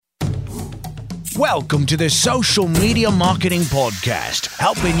Welcome to the Social Media Marketing Podcast,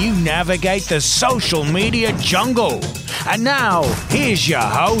 helping you navigate the social media jungle. And now, here's your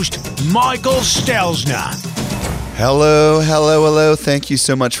host, Michael Stelzner. Hello. Thank you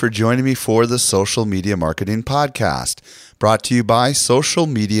so much for joining me for the Social Media Marketing Podcast, brought to you by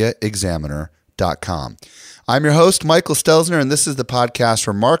socialmediaexaminer.com. I'm your host, Michael Stelzner, and this is the podcast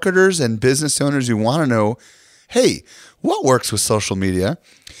for marketers and business owners who want to know, hey, what works with social media?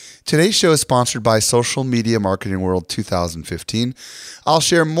 Today's show is sponsored by Social Media Marketing World 2015. I'll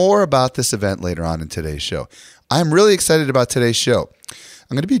share more about this event later on in today's show. I'm really excited about today's show.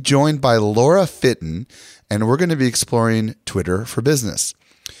 I'm going to be joined by Laura Fitton, and we're going to be exploring Twitter for business.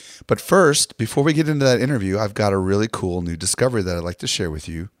 But first, before we get into that interview, I've got a really cool new discovery that I'd like to share with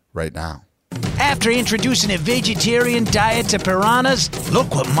you right now. After introducing a vegetarian diet to piranhas,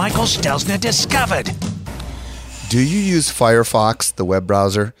 look what Michael Stelzner discovered. Do you use Firefox, the web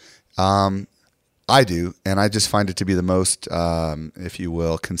browser? I do, and I just find it to be the most, if you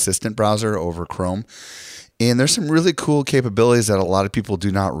will, consistent browser over Chrome. And there's some really cool capabilities that a lot of people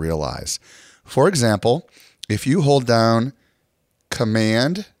do not realize. For example, if you hold down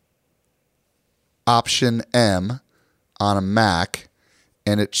Command Option M on a Mac,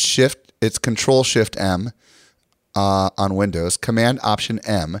 and it's Control Shift M on Windows, Command Option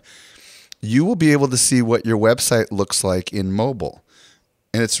M, you will be able to see what your website looks like in mobile.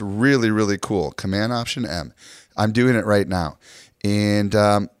 And it's really, really cool. Command Option M. I'm doing it right now. And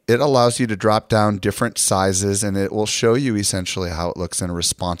it allows you to drop down different sizes, and it will show you essentially how it looks in a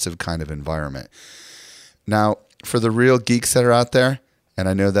responsive kind of environment. Now, for the real geeks that are out there, and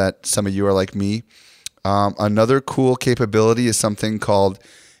I know that some of you are like me, another cool capability is something called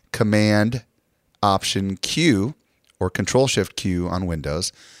Command Option Q or Control Shift Q on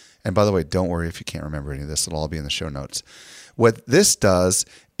Windows. And by the way, don't worry if you can't remember any of this. It'll all be in the show notes. What this does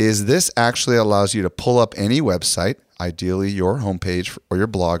is this actually allows you to pull up any website, ideally your homepage or your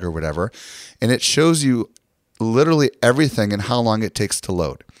blog or whatever, and it shows you literally everything and how long it takes to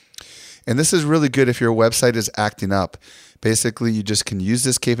load. And this is really good if your website is acting up. Basically, you just can use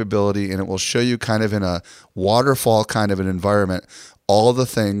this capability and it will show you kind of in a waterfall kind of an environment all the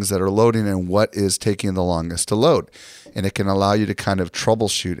things that are loading and what is taking the longest to load. And it can allow you to kind of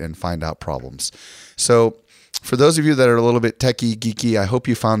troubleshoot and find out problems. So for those of you that are a little bit techie, geeky, I hope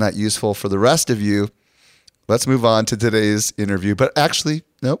you found that useful. For the rest of you, let's move on to today's interview. But actually,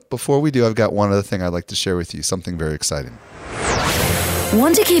 nope, before we do, I've got one other thing I'd like to share with you, something very exciting.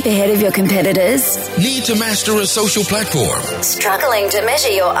 Want to keep ahead of your competitors? Need to master a social platform? Struggling to measure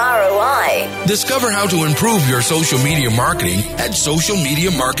your ROI? Discover how to improve your social media marketing at Social Media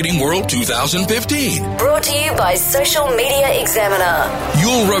Marketing World 2015. Brought to you by Social Media Examiner.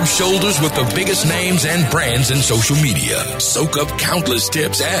 You'll rub shoulders with the biggest names and brands in social media, soak up countless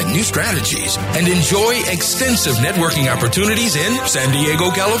tips and new strategies, and enjoy extensive networking opportunities in San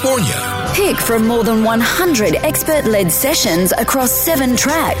Diego, California. Pick from more than 100 expert-led sessions across 7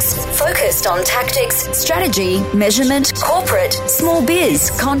 tracks, focused on tactics, strategy, measurement, corporate, small biz,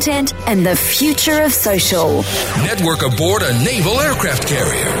 content, and the future of social. Network aboard a naval aircraft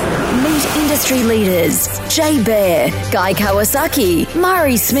carrier. Meet industry leaders Jay Baer, Guy Kawasaki,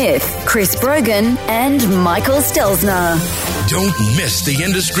 Mari Smith, Chris Brogan, and Michael Stelzner. Don't miss the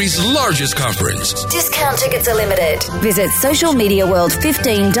industry's largest conference. Discount tickets are limited. Visit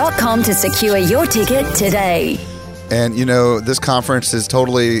socialmediaworld15.com to secure your ticket today. And, you know, this conference is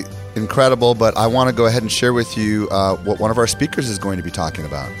totally incredible, but I want to go ahead and share with you what one of our speakers is going to be talking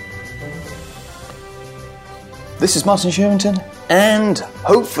about. This is Martin Sherrington, and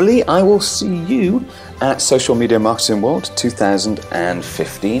hopefully I will see you at Social Media Marketing World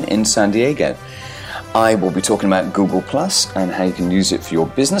 2015 in San Diego. I will be talking about Google Plus and how you can use it for your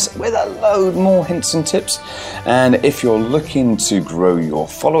business with a load more hints and tips. And if you're looking to grow your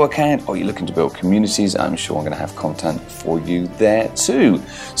follower count or you're looking to build communities, I'm sure I'm going to have content for you there too.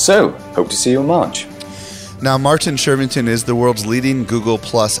 So, hope to see you in March. Now, Martin Sherrington is the world's leading Google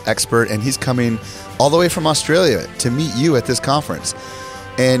Plus expert, and he's coming all the way from Australia to meet you at this conference.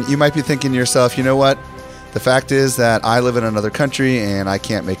 And you might be thinking to yourself, you know what? The fact is that I live in another country and I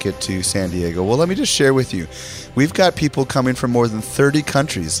can't make it to San Diego. Well, let me just share with you. We've got people coming from more than 30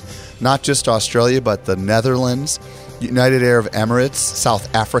 countries, not just Australia, but the Netherlands, United Arab Emirates,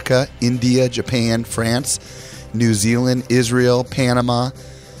 South Africa, India, Japan, France, New Zealand, Israel, Panama,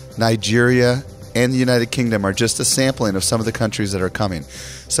 Nigeria, and the United Kingdom are just a sampling of some of the countries that are coming.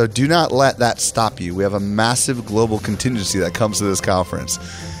 So do not let that stop you. We have a massive global contingency that comes to this conference.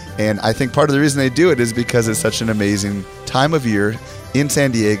 And I think part of the reason they do it is because it's such an amazing time of year in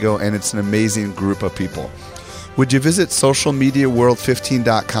San Diego, and it's an amazing group of people. would you visit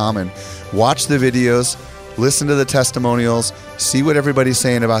socialmediaworld15.com and watch the videos, listen to the testimonials, see what everybody's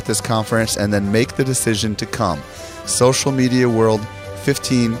saying about this conference, and then make the decision to come.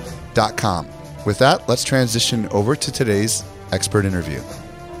 socialmediaworld15.com. With that, let's transition over to today's expert interview.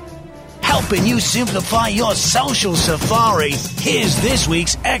 Helping you simplify your social safari, here's this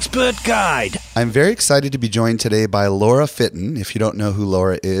week's expert guide. I'm very excited to be joined today by Laura Fitton. If you don't know who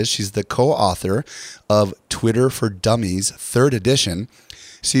Laura is, she's the co-author of Twitter for Dummies, 3rd edition.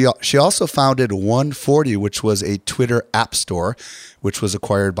 She also founded 140, which was a Twitter app store, which was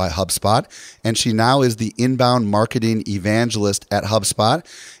acquired by HubSpot. And she now is the inbound marketing evangelist at HubSpot.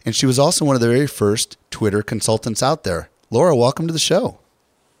 And she was also one of the very first Twitter consultants out there. Laura, welcome to the show.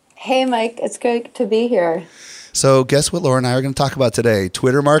 Hey, Mike. It's good to be here. So guess what Laura and I are going to talk about today?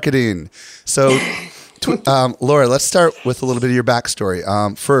 Twitter marketing. So, Laura, let's start with a little bit of your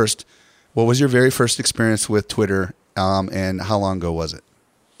backstory. First, what was your very first experience with Twitter and how long ago was it?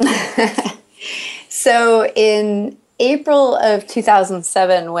 So in April of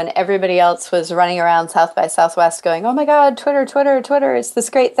 2007, when everybody else was running around South by Southwest going, oh my God, Twitter, Twitter, Twitter, it's this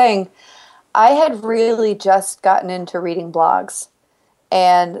great thing. I had really just gotten into reading blogs.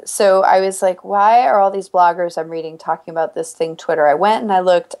 And so I was like, why are all these bloggers I'm reading talking about this thing, Twitter? I went and I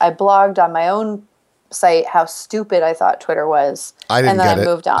looked, I blogged on my own site how stupid I thought Twitter was. I didn't get it.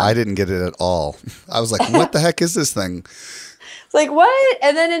 Moved on. I didn't get it at all. I was like, what the heck is this thing? It's like, what?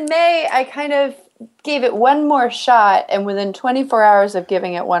 And then in May, I kind of gave it one more shot. And within 24 hours of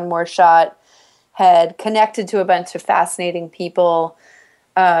giving it one more shot, had connected to a bunch of fascinating people.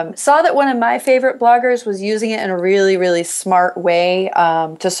 Saw that one of my favorite bloggers was using it in a really, really smart way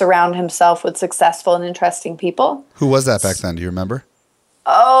to surround himself with successful and interesting people. Who was that back then? Do you remember?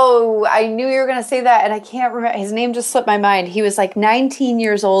 Oh, I knew you were going to say that, and I can't remember. His name just slipped my mind. He was like 19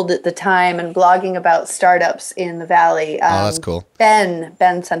 years old at the time and blogging about startups in the Valley. Oh, that's cool. Ben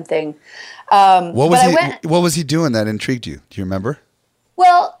something. What was he doing that intrigued you? Do you remember?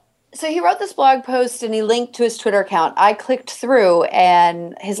 Well, so he wrote this blog post and he linked to his Twitter account. I clicked through,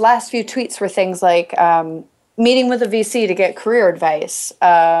 and his last few tweets were things like meeting with a VC to get career advice,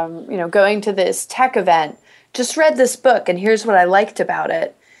 going to this tech event, just read this book, and here's what I liked about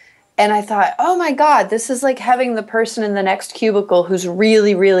it. And I thought, oh my God, this is like having the person in the next cubicle who's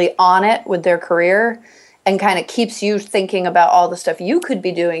really, really on it with their career and kind of keeps you thinking about all the stuff you could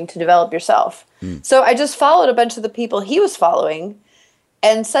be doing to develop yourself. So I just followed a bunch of the people he was following.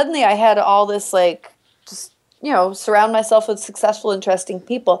 And suddenly I had all this surround myself with successful, interesting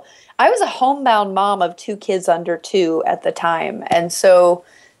people. I was a homebound mom of 2 kids under 2 at the time. And so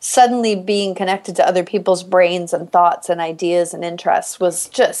suddenly being connected to other people's brains and thoughts and ideas and interests was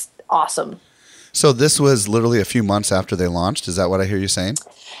just awesome. So this was literally a few months after they launched. Is that what I hear you saying?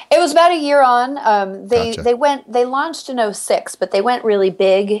 It was about a year on. Gotcha. They launched in 2006, but they went really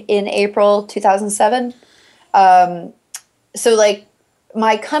big in April 2007.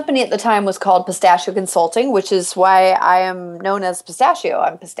 My company at the time was called Pistachio Consulting, which is why I am known as Pistachio.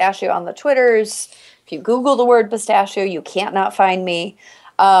 I'm Pistachio on the Twitters. If you Google the word pistachio, you can't not find me.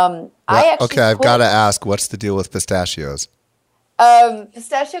 I've got to ask, what's the deal with pistachios?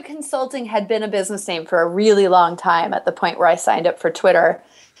 Pistachio Consulting had been a business name for a really long time at the point where I signed up for Twitter.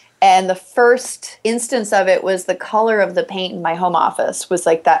 And the first instance of it was the color of the paint in my home office was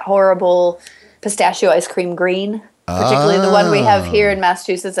like that horrible pistachio ice cream green. Particularly the one we have here in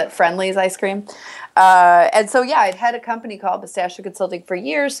Massachusetts at Friendly's Ice Cream. I'd had a company called Pistachio Consulting for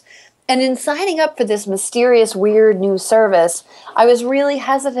years. And in signing up for this mysterious, weird new service, I was really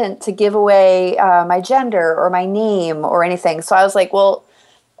hesitant to give away my gender or my name or anything. So I was like, well,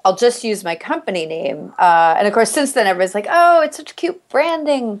 I'll just use my company name. And of course, since then, everybody's like, oh, it's such cute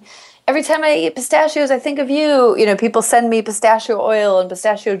branding. Every time I eat pistachios, I think of you. People send me pistachio oil and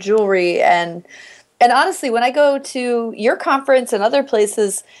pistachio jewelry. And honestly, when I go to your conference and other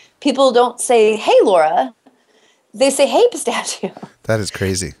places, people don't say, hey, Laura. They say, hey, Pistachio. That is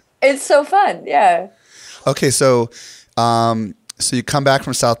crazy. It's so fun. Yeah. Okay. So you come back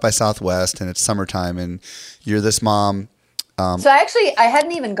from South by Southwest and it's summertime and you're this mom. So I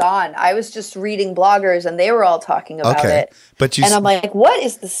hadn't even gone. I was just reading bloggers and they were all talking about it. And I'm like, what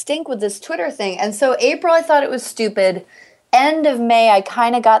is the stink with this Twitter thing? And so April, I thought it was stupid. End of May, I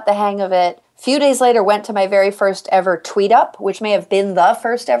kind of got the hang of it. A few days later, went to my very first ever tweet up, which may have been the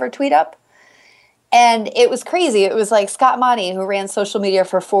first ever tweet up. And it was crazy. It was like Scott Monty, who ran social media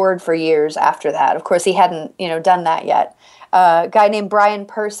for Ford for years after that. Of course, he hadn't, done that yet. A guy named Brian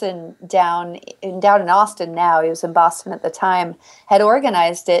Person down in Austin now, he was in Boston at the time, had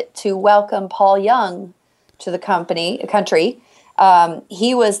organized it to welcome Paul Young to the country.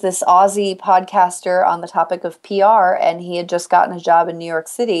 He was this Aussie podcaster on the topic of PR, and he had just gotten a job in New York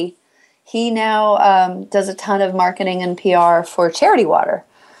City. He now does a ton of marketing and PR for Charity Water.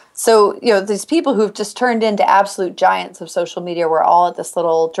 So, these people who've just turned into absolute giants of social media were all at this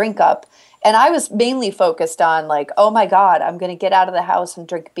little drink up. And I was mainly focused on like, oh my God, I'm going to get out of the house and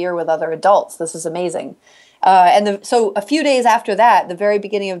drink beer with other adults. This is amazing. So a few days after that, the very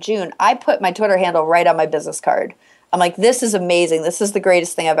beginning of June, I put my Twitter handle right on my business card. I'm like, this is amazing. This is the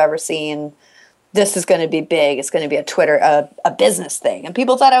greatest thing I've ever seen. This is going to be big. It's going to be a business thing. And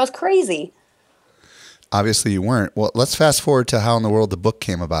people thought I was crazy. Obviously you weren't. Well, let's fast forward to how in the world the book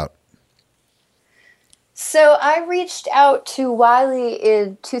came about. So I reached out to Wiley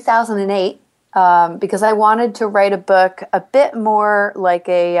in 2008 because I wanted to write a book a bit more like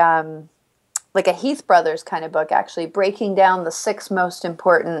a Heath Brothers kind of book, actually, breaking down the 6 most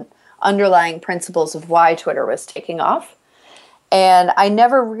important underlying principles of why Twitter was taking off. And I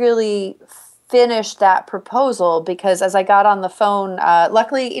never really finished that proposal because as I got on the phone,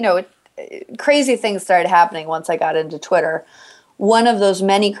 luckily, crazy things started happening once I got into Twitter. One of those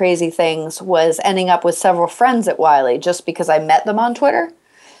many crazy things was ending up with several friends at Wiley just because I met them on Twitter.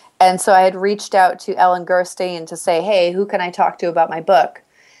 And so I had reached out to Ellen Gerstein to say, hey, who can I talk to about my book?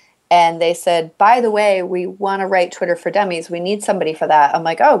 And they said, by the way, we want to write Twitter for Dummies. We need somebody for that. I'm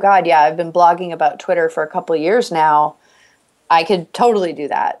like, oh, God, yeah, I've been blogging about Twitter for a couple of years now. I could totally do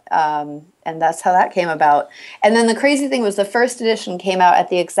that. And that's how that came about. And then the crazy thing was the first edition came out at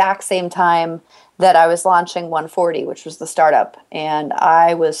the exact same time that I was launching 140, which was the startup. And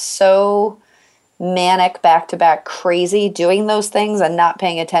I was so manic, back-to-back crazy doing those things and not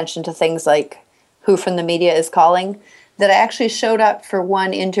paying attention to things like who from the media is calling that I actually showed up for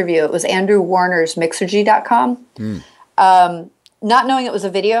one interview. It was Andrew Warner's Mixergy.com. Not knowing it was a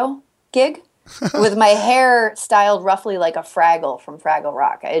video gig with my hair styled roughly like a Fraggle from Fraggle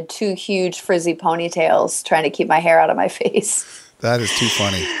Rock. I had 2 huge frizzy ponytails trying to keep my hair out of my face. That is too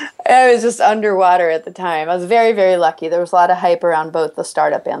funny. I was just underwater at the time. I was very, very lucky. There was a lot of hype around both the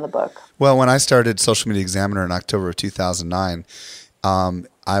startup and the book. Well, when I started Social Media Examiner in October of 2009,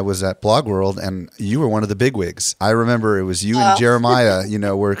 I was at Blog World, and you were one of the bigwigs. I remember it was you and Jeremiah,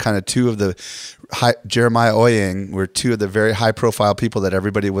 were kind of 2 of the Jeremiah Oying were 2 of the very high-profile people that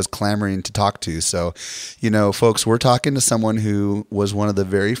everybody was clamoring to talk to. So, folks, we're talking to someone who was one of the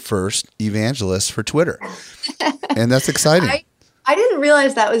very first evangelists for Twitter, and that's exciting. I didn't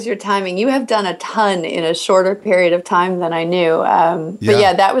realize that was your timing. You have done a ton in a shorter period of time than I knew. But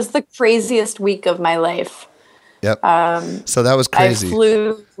yeah, that was the craziest week of my life. Yep. So that was crazy. I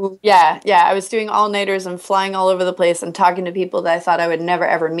flew. I was doing all-nighters and flying all over the place and talking to people that I thought I would never,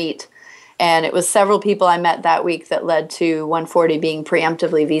 ever meet. And it was several people I met that week that led to 140 being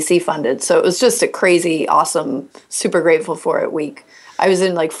preemptively VC funded. So it was just a crazy, awesome, super grateful for it week. I was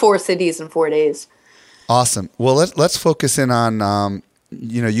in like 4 cities in 4 days. Awesome. Well, let's focus in on,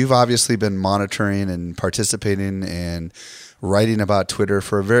 you've obviously been monitoring and participating and writing about Twitter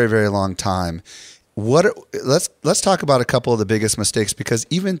for a very, very long time. Let's talk about a couple of the biggest mistakes, because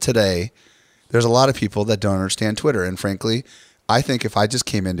even today, there's a lot of people that don't understand Twitter. And frankly, I think if I just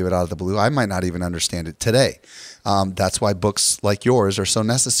came into it out of the blue, I might not even understand it today. That's why books like yours are so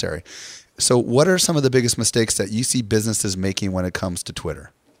necessary. So what are some of the biggest mistakes that you see businesses making when it comes to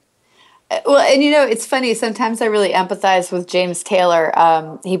Twitter? Well, and it's funny. Sometimes I really empathize with James Taylor.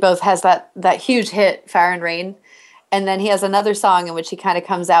 He both has that huge hit, Fire and Rain, and then he has another song in which he kind of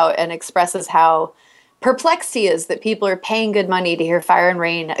comes out and expresses how perplexed he is that people are paying good money to hear Fire and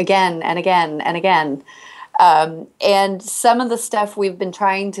Rain again and again and again. And some of the stuff we've been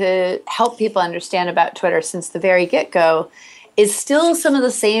trying to help people understand about Twitter since the very get-go is still some of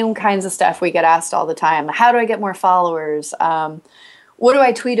the same kinds of stuff we get asked all the time. How do I get more followers? What do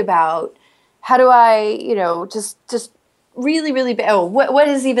I tweet about? How do I, just really, really, what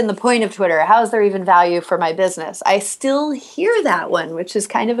is even the point of Twitter? How is there even value for my business? I still hear that one, which is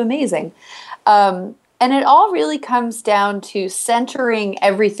kind of amazing. And it all really comes down to centering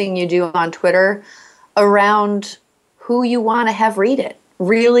everything you do on Twitter around who you want to have read it.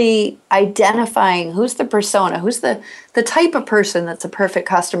 Really identifying who's the persona, who's the type of person that's a perfect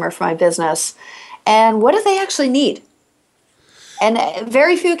customer for my business, and what do they actually need? And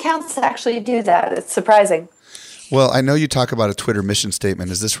very few accounts actually do that. It's surprising. Well, I know you talk about a Twitter mission statement.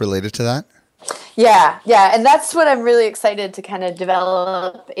 Is this related to that? Yeah. And that's what I'm really excited to kind of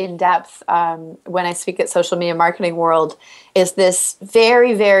develop in depth when I speak at Social Media Marketing World, is this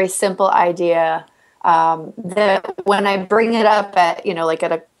very, very simple idea that when I bring it up at, like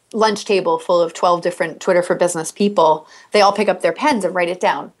at a lunch table full of 12 different Twitter for Business people, they all pick up their pens and write it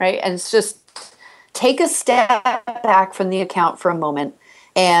down, right? And it's just take a step back from the account for a moment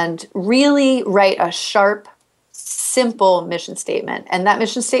and really write a sharp, simple mission statement. And that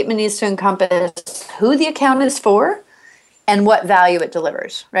mission statement needs to encompass who the account is for and what value it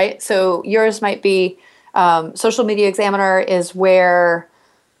delivers, right? So yours might be Social Media Examiner is where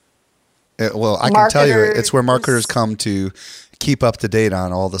I can tell you, it's where marketers come to keep up to date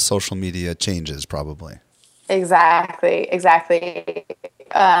on all the social media changes, probably. Exactly.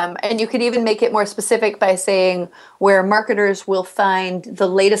 And you could even make it more specific by saying where marketers will find the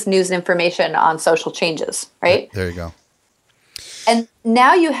latest news and information on social changes, right? There you go. And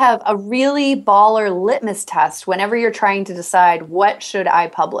now you have a really baller litmus test whenever you're trying to decide what should I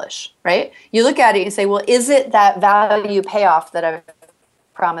publish, right? You look at it and say, well, is it that value payoff that I've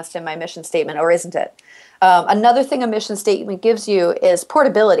promised in my mission statement, or isn't it? Another thing a mission statement gives you is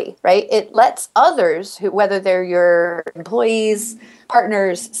portability, right? It lets others, whether they're your employees,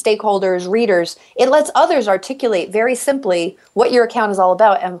 partners, stakeholders, readers, it lets others articulate very simply what your account is all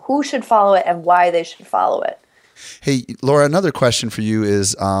about and who should follow it and why they should follow it. Hey, Laura, another question for you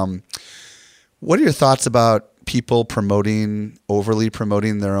is, what are your thoughts about people overly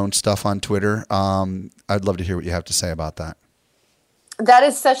promoting their own stuff on Twitter? I'd love to hear what you have to say about that. That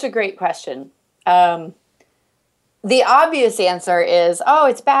is such a great question. The obvious answer is, oh,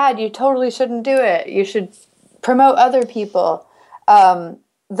 it's bad. You totally shouldn't do it. You should promote other people.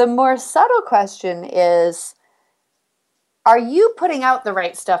 The more subtle question is, are you putting out the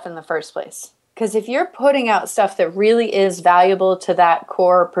right stuff in the first place? Because if you're putting out stuff that really is valuable to that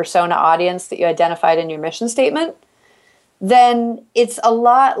core persona audience that you identified in your mission statement, then it's a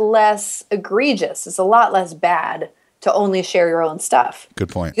lot less egregious. It's a lot less bad to only share your own stuff. Good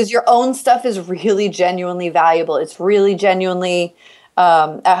point. Because your own stuff is really genuinely valuable. It's really genuinely,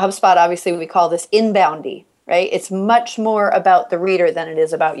 at HubSpot, obviously, we call this inboundy, right? It's much more about the reader than it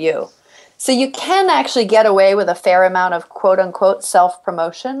is about you. So you can actually get away with a fair amount of quote-unquote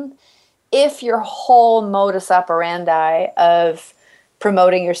self-promotion if your whole modus operandi of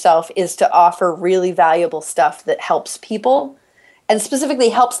promoting yourself is to offer really valuable stuff that helps people, and specifically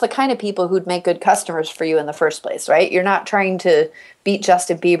helps the kind of people who'd make good customers for you in the first place, right? You're not trying to beat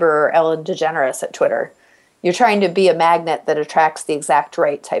Justin Bieber or Ellen DeGeneres at Twitter. You're trying to be a magnet that attracts the exact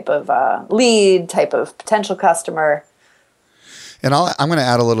right type of lead, type of potential customer. And I'm going to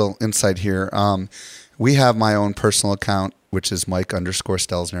add a little insight here. We have my own personal account, which is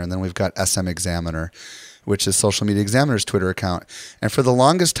Mike_Stelzner, and then we've got SM Examiner, which is Social Media Examiner's Twitter account. And for the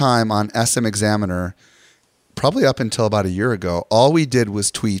longest time on SM Examiner, probably up until about a year ago, all we did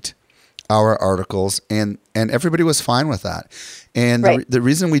was tweet our articles, and everybody was fine with that. And right. the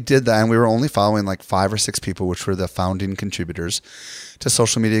reason we did that, and we were only following like 5 or 6 people, which were the founding contributors to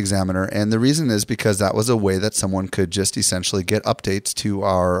Social Media Examiner. And the reason is because that was a way that someone could just essentially get updates to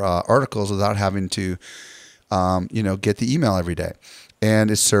our articles without having to, get the email every day.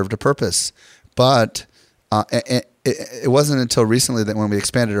 And it served a purpose. But it wasn't until recently that when we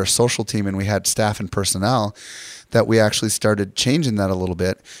expanded our social team and we had staff and personnel that we actually started changing that a little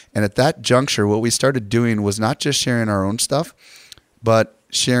bit. And at that juncture, what we started doing was not just sharing our own stuff, but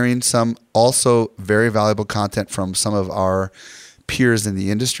sharing some also very valuable content from some of our peers in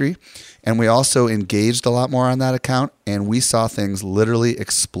the industry. And we also engaged a lot more on that account, and we saw things literally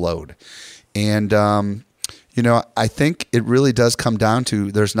explode. And, I think it really does come down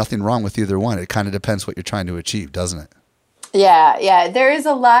to there's nothing wrong with either one. It kind of depends what you're trying to achieve, doesn't it? Yeah. There is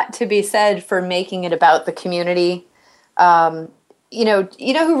a lot to be said for making it about the community. You know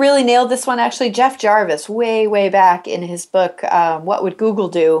who really nailed this one? Actually, Jeff Jarvis, way back in his book, What Would Google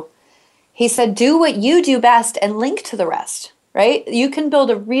Do? He said, do what you do best and link to the rest, right? You can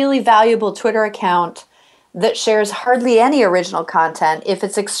build a really valuable Twitter account that shares hardly any original content if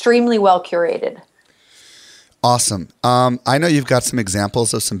it's extremely well curated. Awesome. I know you've got some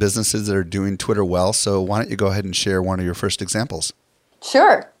examples of some businesses that are doing Twitter well, so why don't you go ahead and share one of your first examples?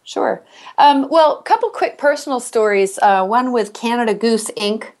 Sure. Well, a couple quick personal stories, one with Canada Goose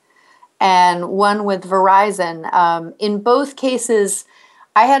Inc. and one with Verizon. In both cases,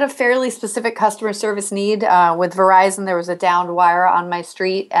 I had a fairly specific customer service need. With Verizon, there was a downed wire on my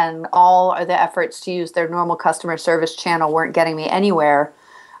street, and all of the efforts to use their normal customer service channel weren't getting me anywhere.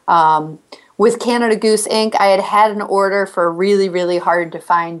 With Canada Goose Inc., I had an order for a really, really hard to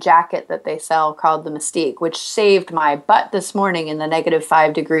find jacket that they sell called the Mystique, which saved my butt this morning in the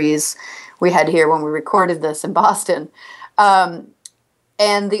 -5 degrees we had here when we recorded this in Boston.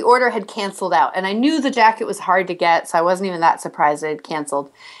 And the order had canceled out. And I knew the jacket was hard to get, so I wasn't even that surprised it had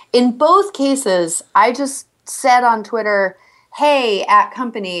canceled. In both cases, I just said on Twitter, hey,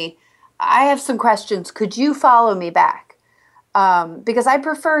 @company, I have some questions. Could you follow me back? because I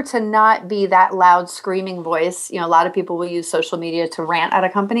prefer to not be that loud screaming voice. A lot of people will use social media to rant at a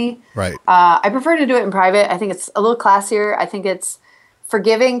company. Right. I prefer to do it in private. I think it's a little classier. I think it's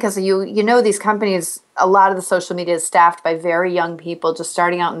forgiving because these companies, a lot of the social media is staffed by very young people just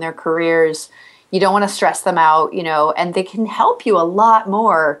starting out in their careers. You don't want to stress them out, and they can help you a lot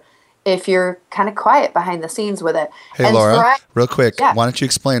more if you're kind of quiet behind the scenes with it. Hey, and Laura, real quick, yeah. Why don't you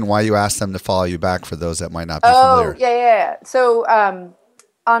explain why you asked them to follow you back for those that might not be familiar? Oh, yeah. So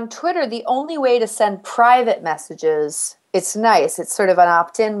on Twitter, the only way to send private messages, it's nice. It's sort of an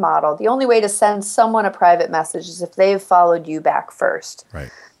opt-in model. The only way to send someone a private message is if they've followed you back first. Right.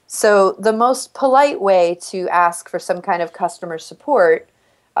 So the most polite way to ask for some kind of customer support,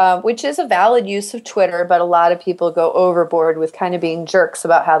 which is a valid use of Twitter, but a lot of people go overboard with kind of being jerks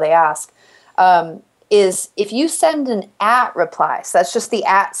about how they ask, is if you send an @ reply, so that's just the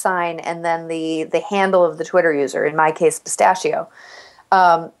 @ sign and then the handle of the Twitter user, in my case, Pistachio,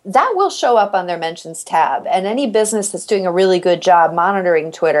 that will show up on their mentions tab. And any business that's doing a really good job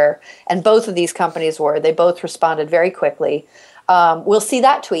monitoring Twitter, and both of these companies they both responded very quickly, will see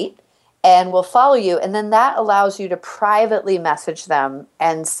that tweet and will follow you. And then that allows you to privately message them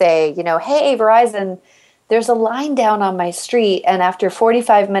and say, hey, Verizon, there's a line down on my street, and after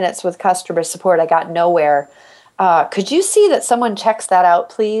 45 minutes with customer support, I got nowhere. Could you see that someone checks that out,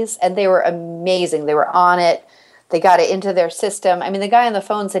 please? And they were amazing. They were on it. They got it into their system. I mean, the guy on the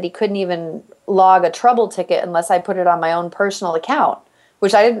phone said he couldn't even log a trouble ticket unless I put it on my own personal account,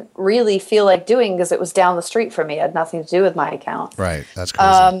 which I didn't really feel like doing because it was down the street from me. It had nothing to do with my account. Right. That's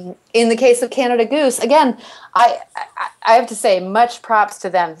crazy. In the case of Canada Goose, again, I have to say much props to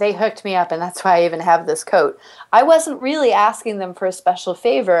them. They hooked me up, and that's why I even have this coat. I wasn't really asking them for a special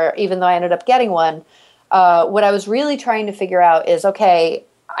favor, even though I ended up getting one. What I was really trying to figure out is, okay,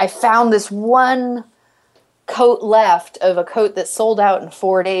 I found this one coat left of a coat that sold out in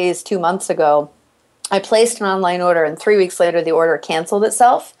 4 days 2 months ago. I placed an online order, and 3 weeks later, the order canceled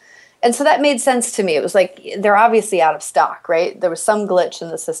itself. And so that made sense to me. It was like, they're obviously out of stock, right? There was some glitch in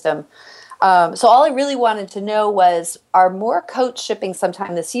the system. So all I really wanted to know was, are more coats shipping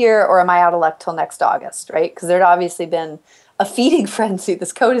sometime this year, or am I out of luck till next August, right? Because there'd obviously been a feeding frenzy.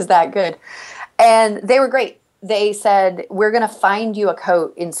 This coat is that good. And they were great. They said, we're going to find you a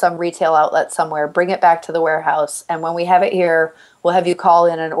coat in some retail outlet somewhere, bring it back to the warehouse, and when we have it here, we'll have you call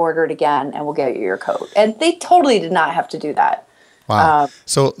in and order it again, and we'll get you your coat. And they totally did not have to do that. Wow.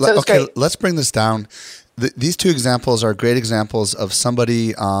 Okay, let's bring this down. These two examples are great examples of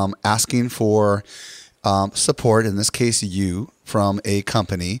somebody asking for support, in this case you, from a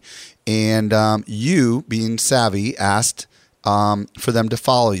company, and you, being savvy, asked for them to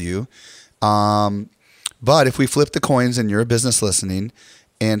follow you. But if we flip the coins and you're a business listening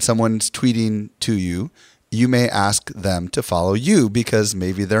and someone's tweeting to you, you may ask them to follow you because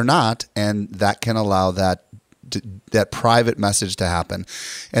maybe they're not, and that can allow that private message to happen.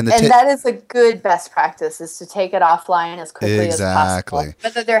 And that is a good best practice, is to take it offline as quickly as possible,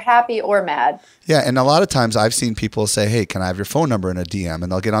 whether they're happy or mad. Yeah, and a lot of times I've seen people say, hey, can I have your phone number in a DM?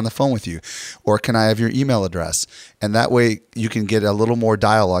 And they'll get on the phone with you. Or can I have your email address? And that way you can get a little more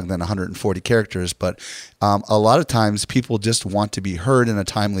dialogue than 140 characters. But a lot of times people just want to be heard in a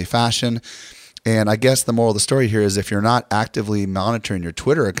timely fashion. And I guess the moral of the story here is, if you're not actively monitoring your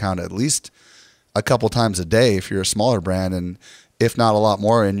Twitter account at least a couple times a day, if you're a smaller brand, and if not a lot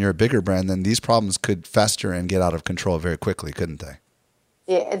more and you're a bigger brand, then these problems could fester and get out of control very quickly, couldn't they?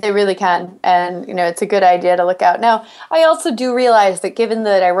 Yeah, they really can. And, it's a good idea to look out. Now, I also do realize that given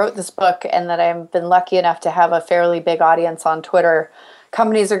that I wrote this book and that I've been lucky enough to have a fairly big audience on Twitter,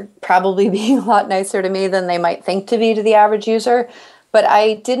 companies are probably being a lot nicer to me than they might think to be to the average user. But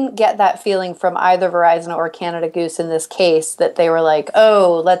I didn't get that feeling from either Verizon or Canada Goose in this case, that they were like,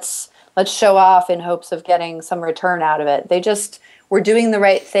 oh, let's show off in hopes of getting some return out of it. They just were doing the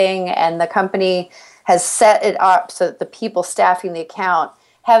right thing, and the company has set it up so that the people staffing the account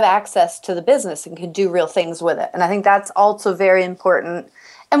have access to the business and can do real things with it. And I think that's also very important.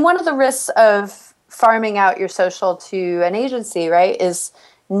 And one of the risks of farming out your social to an agency, right, is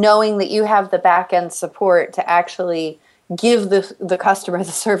knowing that you have the back-end support to actually give the customer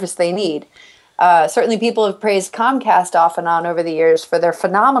the service they need. Certainly people have praised Comcast off and on over the years for their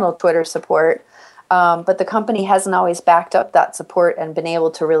phenomenal Twitter support, but the company hasn't always backed up that support and been able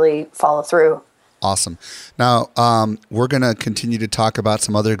to really follow through. Awesome. Now, we're going to continue to talk about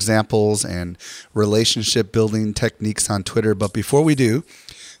some other examples and relationship building techniques on Twitter. But before we do,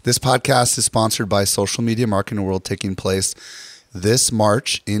 this podcast is sponsored by Social Media Marketing World, taking place this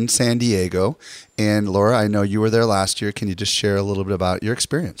March in San Diego. And Laura, I know you were there last year. Can you just share a little bit about your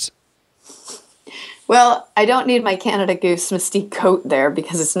experience? Well, I don't need my Canada Goose Mystique coat there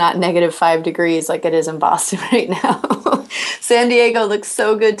because it's not -5 degrees like it is in Boston right now. San Diego looks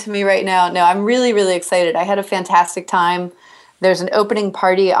so good to me right now. No, I'm really, really excited. I had a fantastic time. There's an opening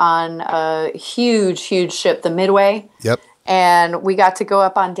party on a huge, huge ship, the Midway. Yep. And we got to go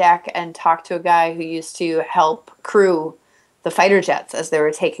up on deck and talk to a guy who used to help crew the fighter jets as they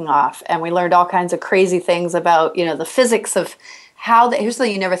were taking off. And we learned all kinds of crazy things about, the physics of here's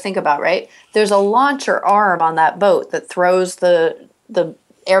something you never think about, right? There's a launcher arm on that boat that throws the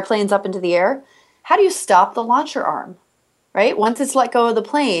airplanes up into the air. How do you stop the launcher arm, right? Once it's let go of the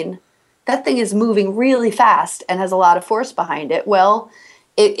plane, that thing is moving really fast and has a lot of force behind it. Well,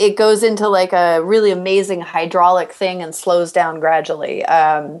 it goes into like a really amazing hydraulic thing and slows down gradually.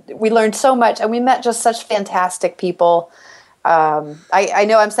 We learned so much, and we met just such fantastic people. I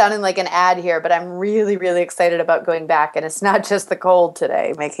know I'm sounding like an ad here, but I'm really, really excited about going back. And it's not just the cold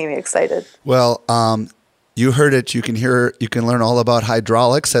today making me excited. Well, you heard it. You can learn all about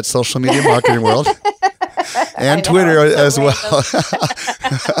hydraulics at Social Media Marketing World and Twitter as well.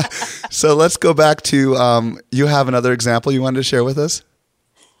 So let's go back to, you have another example you wanted to share with us?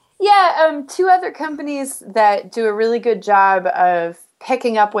 Yeah, two other companies that do a really good job of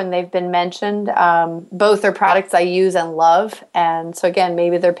picking up when they've been mentioned. Both are products I use and love. And so again,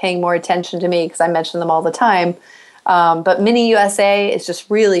 maybe they're paying more attention to me because I mention them all the time. But Mini USA is just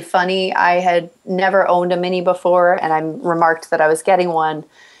really funny. I had never owned a Mini before, and I remarked that I was getting one.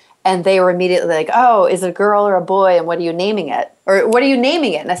 And they were immediately like, oh, is it a girl or a boy? And what are you naming it? Or what are you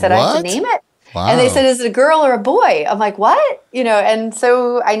naming it? And I said, I have to name it. Wow. And they said, is it a girl or a boy? I'm like, what? And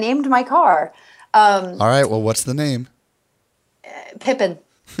so I named my car. All right. Well, what's the name? Pippin.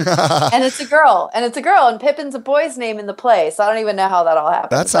 And it's a girl. And Pippin's a boy's name in the play. So I don't even know how that all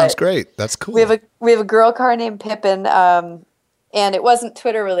happened. That sounds great. That's cool. We have a girl car named Pippin. And it wasn't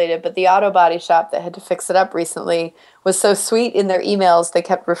Twitter related, but the auto body shop that had to fix it up recently was so sweet in their emails. They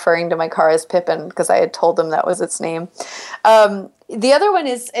kept referring to my car as Pippin because I had told them that was its name. The other one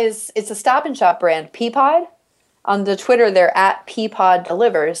is it's a Stop and Shop brand, Peapod. On the Twitter, they're at Peapod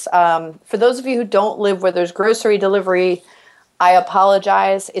Delivers. For those of you who don't live where there's grocery delivery, I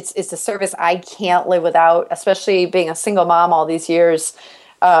apologize. It's a service I can't live without, especially being a single mom all these years.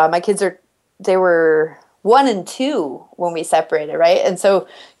 My kids they were 1 and 2 when we separated, right? And so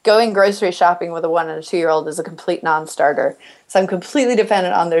going grocery shopping with a 1 and a 2-year-old is a complete non-starter. So I'm completely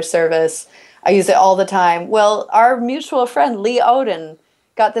dependent on their service. I use it all the time. Well, our mutual friend, Lee Oden,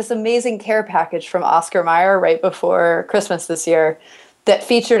 got this amazing care package from Oscar Mayer right before Christmas this year that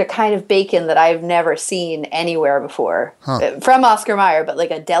featured a kind of bacon that I've never seen anywhere before from Oscar Mayer, but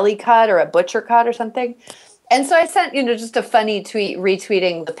like a deli cut or a butcher cut or something. And so I sent, just a funny tweet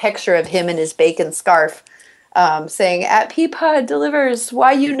retweeting the picture of him in his bacon scarf, saying, at Peapod Delivers,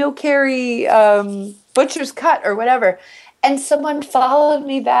 why you no carry butcher's cut or whatever. And someone followed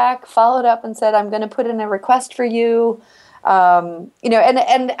up and said, I'm going to put in a request for you. And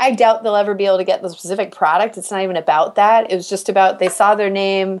I doubt they'll ever be able to get the specific product. It's not even about that. It was just about, they saw their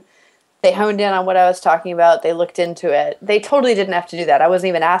name, they honed in on what I was talking about, they looked into it. They totally didn't have to do that. I wasn't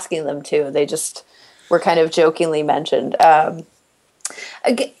even asking them to. They just were kind of jokingly mentioned.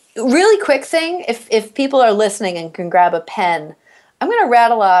 Really quick thing, if people are listening and can grab a pen, I'm going to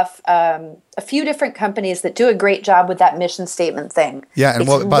rattle off a few different companies that do a great job with that mission statement thing. Yeah, and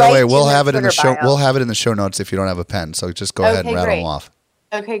by the way, we'll have it in the show. We'll have it in the show notes if you don't have a pen. So just go ahead and rattle them off.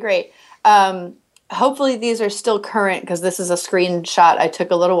 Okay, great. Hopefully these are still current because this is a screenshot I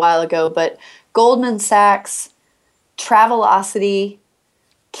took a little while ago. But Goldman Sachs, Travelocity,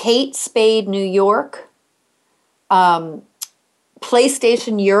 Kate Spade New York,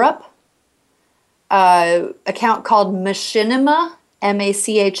 PlayStation Europe, account called Machinima,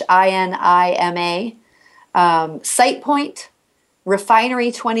 Machinima, SitePoint,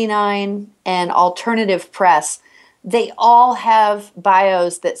 Refinery29, and Alternative Press. They all have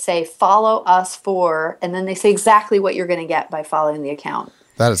bios that say follow us for, and then they say exactly what you're going to get by following the account.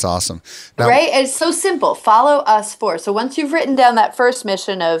 That is awesome. Now, right? It's so simple. Follow us for. So once you've written down that first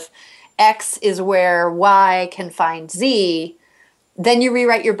mission of X is where Y can find Z, then you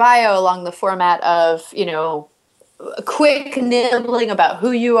rewrite your bio along the format of, a quick nibbling about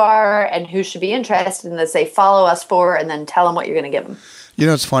who you are and who should be interested in this. Say, follow us for, and then tell them what you're going to give them.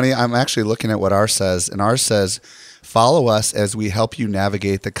 It's funny. I'm actually looking at what ours says, and ours says, follow us as we help you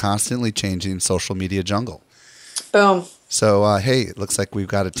navigate the constantly changing social media jungle. Boom. So, hey, it looks like we've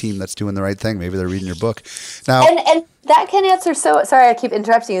got a team that's doing the right thing. Maybe they're reading your book. Now, and that can answer sorry, I keep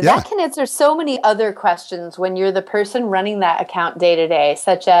interrupting you. Yeah. That can answer so many other questions when you're the person running that account day to day,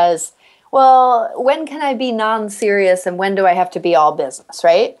 such as, well, when can I be non-serious and when do I have to be all business,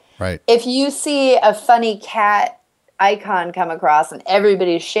 right? Right. If you see a funny cat icon come across and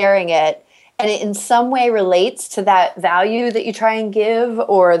everybody's sharing it, and it in some way relates to that value that you try and give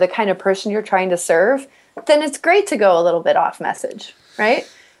or the kind of person you're trying to serve, then it's great to go a little bit off message, right?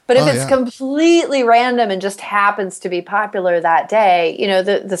 But if it's completely random and just happens to be popular that day,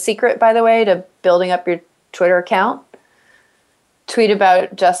 the secret, by the way, to building up your Twitter account, tweet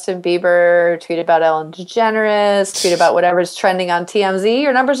about Justin Bieber, tweet about Ellen DeGeneres, tweet about whatever's trending on TMZ,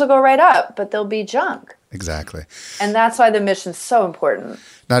 your numbers will go right up, but they'll be junk. Exactly. And that's why the mission's so important.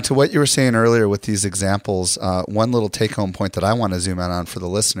 Now, to what you were saying earlier with these examples, one little take-home point that I want to zoom out on for the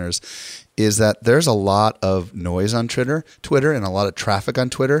listeners is that there's a lot of noise on Twitter, and a lot of traffic on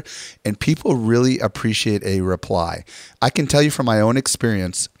Twitter, and people really appreciate a reply. I can tell you from my own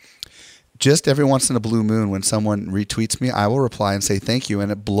experience, just every once in a blue moon when someone retweets me, I will reply and say thank you,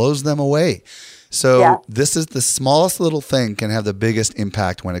 and it blows them away. So This is the smallest little thing can have the biggest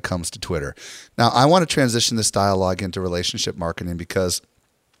impact when it comes to Twitter. Now, I want to transition this dialogue into relationship marketing because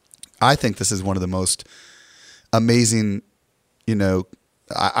I think this is one of the most amazing,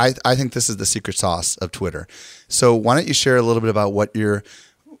 I think this is the secret sauce of Twitter. So why don't you share a little bit about what your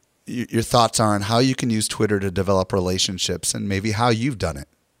thoughts are on how you can use Twitter to develop relationships and maybe how you've done it?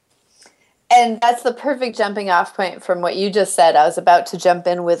 And that's the perfect jumping off point from what you just said. I was about to jump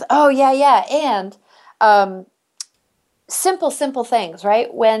in with, and simple things,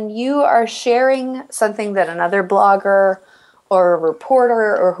 right? When you are sharing something that another blogger or a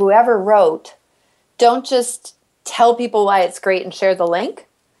reporter or whoever wrote, don't just tell people why it's great and share the link.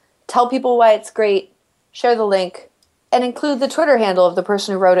 Tell people why it's great, share the link, and include the Twitter handle of the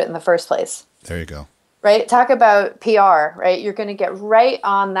person who wrote it in the first place. There you go. Right? Talk about PR, right? You're going to get right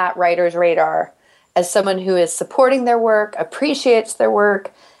on that writer's radar as someone who is supporting their work, appreciates their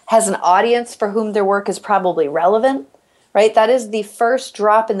work, has an audience for whom their work is probably relevant, right? That is the first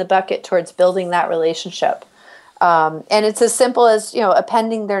drop in the bucket towards building that relationship. And it's as simple as,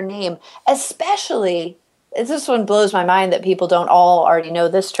 appending their name, especially, this one blows my mind that people don't all already know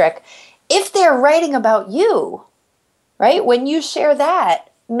this trick. If they're writing about you, right? When you share that,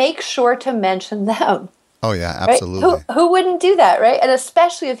 make sure to mention them. Oh, yeah, absolutely. Right? Who wouldn't do that, right? And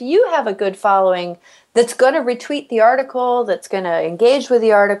especially if you have a good following that's going to retweet the article, that's going to engage with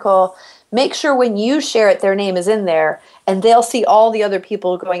the article, make sure when you share it, their name is in there, and they'll see all the other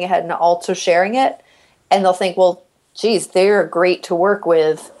people going ahead and also sharing it, and they'll think, well, geez, they're great to work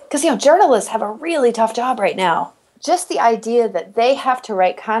with. Because, journalists have a really tough job right now. Just the idea that they have to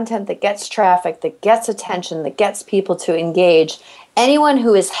write content that gets traffic, that gets attention, that gets people to engage. Anyone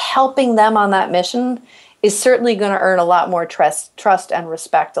who is helping them on that mission is certainly going to earn a lot more trust and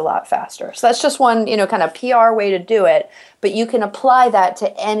respect a lot faster. So that's just one, kind of PR way to do it. But you can apply that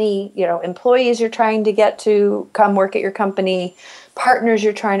to any, employees you're trying to get to come work at your company, partners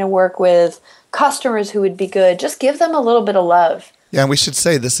you're trying to work with, customers who would be good. Just give them a little bit of love. Yeah, and we should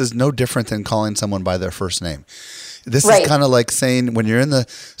say this is no different than calling someone by their first name. This Right. is kind of like saying when you're in the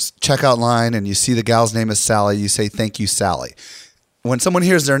checkout line and you see the gal's name is Sally, you say, thank you, Sally. When someone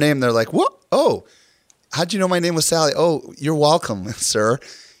hears their name, they're like, what? Oh, how'd you know my name was Sally? Oh, you're welcome, sir.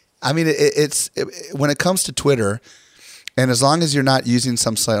 I mean, when it comes to Twitter, and as long as you're not using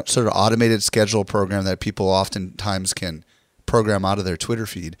some sort of automated schedule program that people oftentimes can program out of their Twitter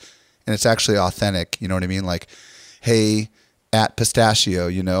feed, and it's actually authentic, you know what I mean? Like, hey, at Pistachio,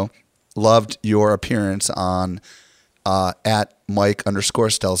 loved your appearance on at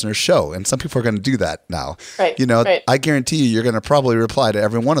Mike_Stelzner's show. And some people are going to do that now. Right, right. I guarantee you're going to probably reply to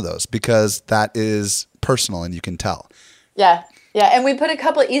every one of those because that is personal and you can tell. Yeah. Yeah. And we put a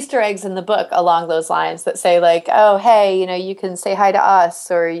couple of Easter eggs in the book along those lines that say like, oh, hey, you can say hi to us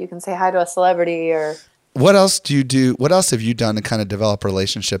or you can say hi to a celebrity or. What else do you do? What else have you done to kind of develop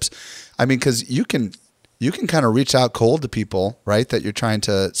relationships? I mean, because you can kind of reach out cold to people, right, that you're trying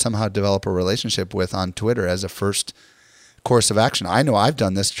to somehow develop a relationship with on Twitter as a first course of action. I know I've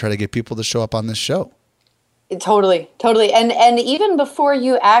done this to try to get people to show up on this show. Totally. And even before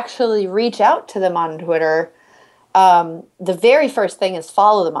you actually reach out to them on Twitter, the very first thing is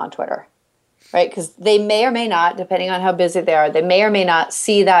follow them on Twitter, right? Because they may or may not, depending on how busy they are, they may or may not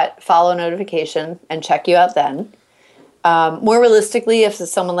see that follow notification and check you out then. More realistically, if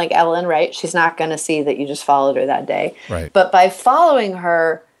it's someone like Ellen, right, she's not going to see that you just followed her that day. Right. But by following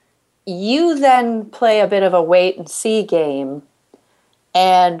her, you then play a bit of a wait and see game.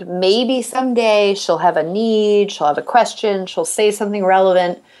 And maybe someday she'll have a need, she'll have a question, she'll say something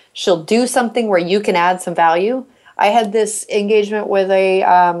relevant, she'll do something where you can add some value. I had this engagement with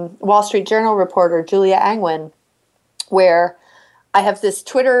a Wall Street Journal reporter, Julia Angwin, where I have this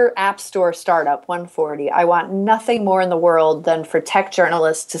Twitter app store startup, 140. I want nothing more in the world than for tech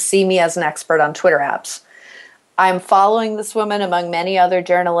journalists to see me as an expert on Twitter apps. I'm following this woman among many other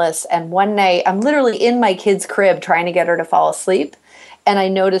journalists, and one night I'm literally in my kid's crib trying to get her to fall asleep, and I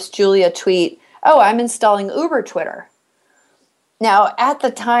noticed Julia tweet, "Oh, I'm installing Uber Twitter." Now, at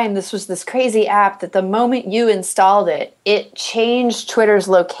the time, this was this crazy app that the moment you installed it, it changed Twitter's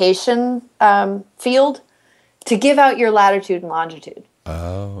location field to give out your latitude and longitude.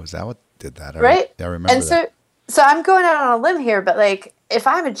 Oh, is that what did that? Right? I remember and that. So I'm going out on a limb here, but like, if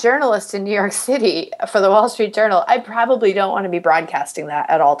I'm a journalist in New York City for the Wall Street Journal, I probably don't want to be broadcasting that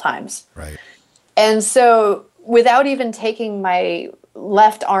at all times. Right. And so without even taking my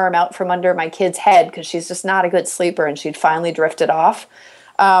left arm out from under my kid's head, because she's just not a good sleeper and she'd finally drifted off,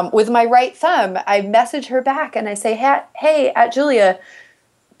 with my right thumb, I message her back and I say, hey, at Julia,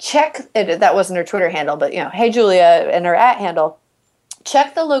 check it. That wasn't her Twitter handle, but hey, Julia, and her @ handle,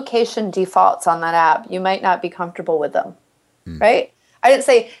 check the location defaults on that app. You might not be comfortable with them, right? I didn't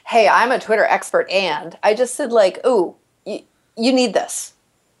say, hey, I'm a Twitter expert, and I just said like, oh, you need this.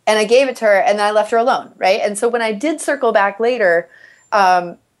 And I gave it to her, and then I left her alone, right? And so when I did circle back later,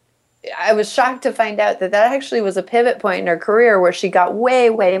 I was shocked to find out that actually was a pivot point in her career where she got way,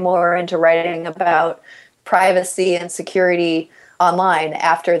 way more into writing about privacy and security online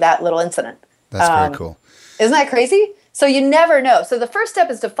after that little incident. That's very cool. Isn't that crazy? So you never know. So the first step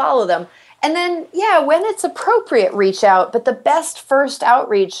is to follow them. And then, when it's appropriate, reach out. But the best first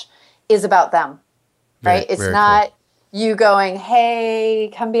outreach is about them, right? It's not cool. You going,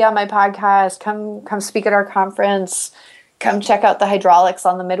 hey, come be on my podcast, come speak at our conference, come check out the hydraulics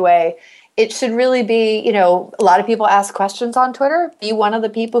on the Midway. It should really be, a lot of people ask questions on Twitter. Be one of the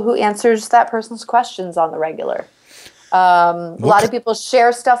people who answers that person's questions on the regular. A lot of people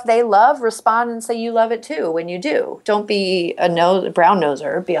share stuff they love, respond and say you love it too when you do. Don't be a brown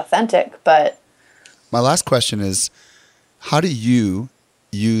noser, be authentic. But my last question is, how do you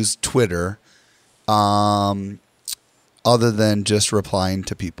use Twitter other than just replying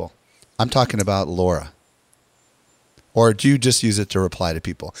to people? I'm talking about Laura. Or do you just use it to reply to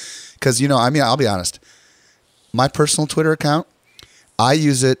people? Because, I'll be honest. My personal Twitter account, I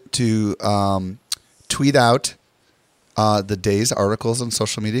use it to tweet out the day's articles on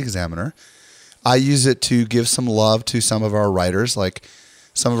Social Media Examiner. I use it to give some love to some of our writers. Like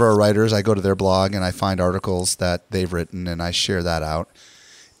some of our writers, I go to their blog and I find articles that they've written and I share that out.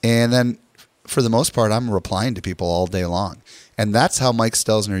 And then for the most part, I'm replying to people all day long. And that's how Mike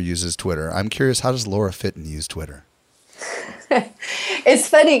Stelzner uses Twitter. I'm curious, how does Laura Fitton use Twitter? It's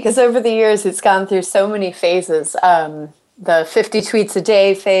funny because over the years, it's gone through so many phases. The 50 tweets a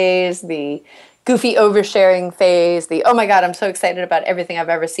day phase, the goofy oversharing phase, the oh my God, I'm so excited about everything I've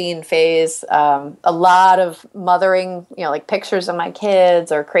ever seen phase, a lot of mothering, like pictures of my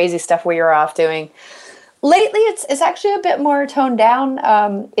kids or crazy stuff we were off doing. Lately, it's actually a bit more toned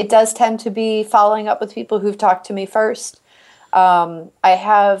down. It does tend to be following up with people who've talked to me first. I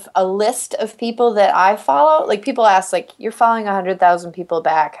have a list of people that I follow. Like people ask, like, you're following 100,000 people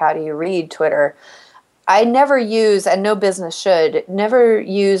back. How do you read Twitter? I never use, and no business should, never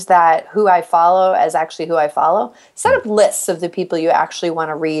use that who I follow as actually who I follow. Set up lists of the people you actually want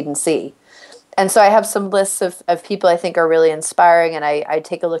to read and see. And so I have some lists of people I think are really inspiring, and I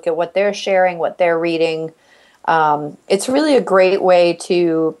take a look at what they're sharing, what they're reading. It's really a great way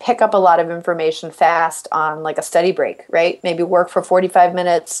to pick up a lot of information fast on like a study break, right? Maybe work for 45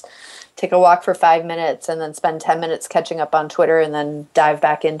 minutes, take a walk for 5 minutes, and then spend 10 minutes catching up on Twitter and then dive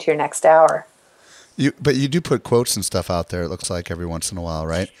back into your next hour. But you do put quotes and stuff out there, it looks like, every once in a while,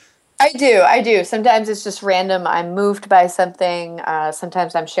 right? I do. Sometimes it's just random. I'm moved by something.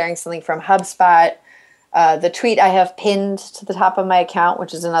 Sometimes I'm sharing something from HubSpot. The tweet I have pinned to the top of my account,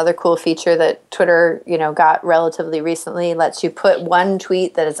 which is another cool feature that Twitter, got relatively recently, lets you put one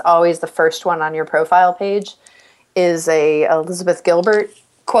tweet that is always the first one on your profile page, is a Elizabeth Gilbert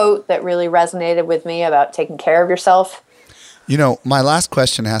quote that really resonated with me about taking care of yourself. My last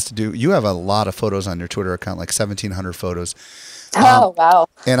question has to do, you have a lot of photos on your Twitter account, like 1,700 photos. Oh, wow.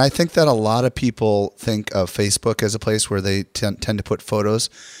 And I think that a lot of people think of Facebook as a place where they tend to put photos,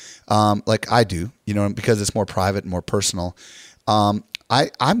 like I do, because it's more private and more personal.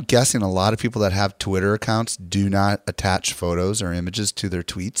 I'm guessing a lot of people that have Twitter accounts do not attach photos or images to their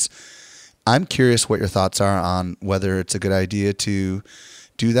tweets. I'm curious what your thoughts are on whether it's a good idea to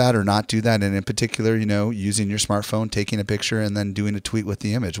do that or not do that, and in particular, using your smartphone, taking a picture, and then doing a tweet with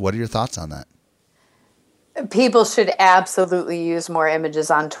the image. What are your thoughts on that? People should absolutely use more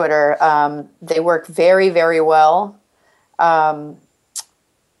images on Twitter. They work very, very well.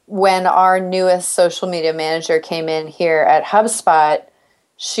 when our newest social media manager came in here at HubSpot,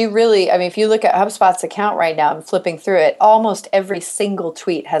 she really, I mean, if you look at HubSpot's account right now, I'm flipping through it, almost every single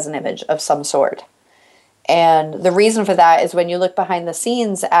tweet has an image of some sort. And the reason for that is when you look behind the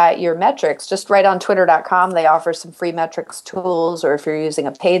scenes at your metrics, just right on twitter.com, they offer some free metrics tools, or if you're using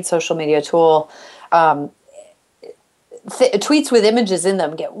a paid social media tool, tweets with images in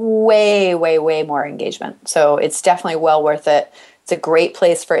them get way, way, way more engagement. So it's definitely well worth it. It's a great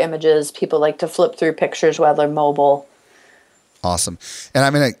place for images. People like to flip through pictures while they're mobile. Awesome. And I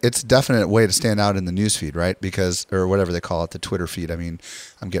mean, it's a definite way to stand out in the newsfeed, right? Because, or whatever they call it, the Twitter feed. I mean,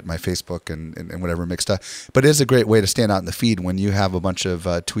 I'm getting my Facebook and whatever mixed up. But it is a great way to stand out in the feed when you have a bunch of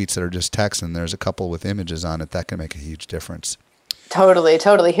tweets that are just text and there's a couple with images on it. That can make a huge difference. Totally,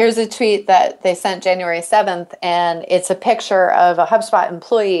 totally. Here's a tweet that they sent January 7th, and it's a picture of a HubSpot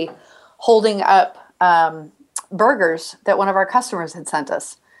employee holding up burgers that one of our customers had sent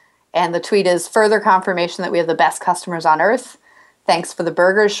us. And the tweet is, "Further confirmation that we have the best customers on earth. Thanks for the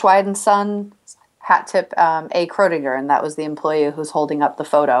burgers, Schweid & Son, hat tip A. Krodinger." And that was the employee who's holding up the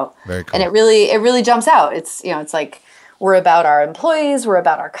photo. Very cool. And it really jumps out. It's, you know, it's like, we're about our employees, we're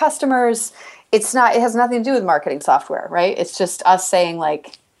about our customers. It has nothing to do with marketing software, right? It's just us saying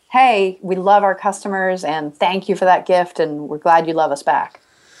like, hey, we love our customers and thank you for that gift and we're glad you love us back.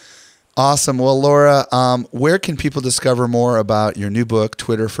 Awesome. Well, Laura, where can people discover more about your new book,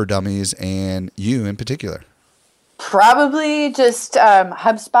 Twitter for Dummies, and you in particular? Probably just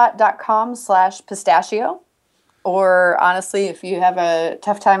HubSpot.com/pistachio. Or honestly, if you have a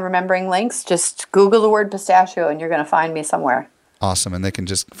tough time remembering links, just Google the word pistachio and you're going to find me somewhere. Awesome. And they can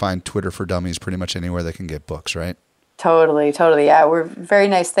just find Twitter for Dummies pretty much anywhere they can get books, right? Totally. Yeah, we're very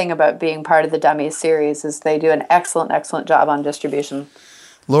nice thing about being part of the Dummies series is they do an excellent job on distribution.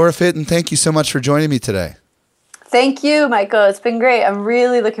 Laura Fitton, thank you so much for joining me today. Thank you, Michael. It's been great. I'm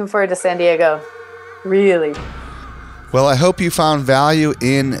really looking forward to San Diego. Really. Well, I hope you found value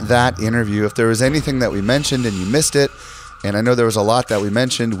in that interview. If there was anything that we mentioned and you missed it, and I know there was a lot that we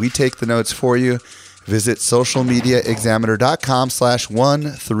mentioned, we take the notes for you. Visit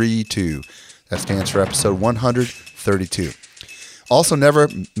socialmediaexaminer.com/132. That stands for episode 132. Also, never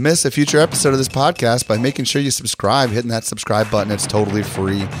miss a future episode of this podcast by making sure you subscribe, hitting that subscribe button. It's totally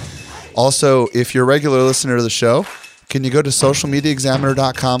free. Also, if you're a regular listener to the show, can you go to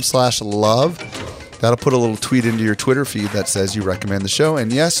socialmediaexaminer.com/love? That'll put a little tweet into your Twitter feed that says you recommend the show.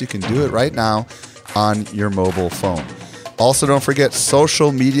 And yes, you can do it right now on your mobile phone. Also, don't forget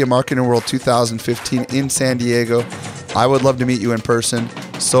Social Media Marketing World 2015 in San Diego. I would love to meet you in person.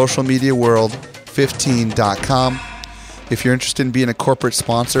 socialmediaworld15.com. If you're interested in being a corporate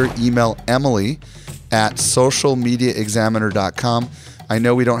sponsor, email Emily at socialmediaexaminer.com. I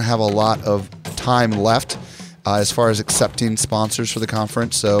know we don't have a lot of time left as far as accepting sponsors for the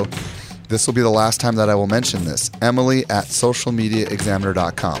conference, so this will be the last time that I will mention this. Emily at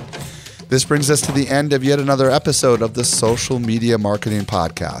socialmediaexaminer.com. This brings us to the end of yet another episode of the Social Media Marketing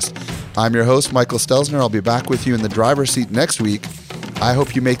Podcast. I'm your host, Michael Stelzner. I'll be back with you in the driver's seat next week. I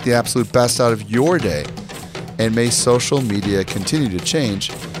hope you make the absolute best out of your day, and may social media continue to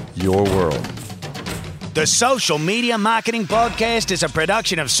change your world. The Social Media Marketing Podcast is a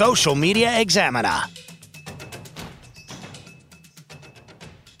production of Social Media Examiner.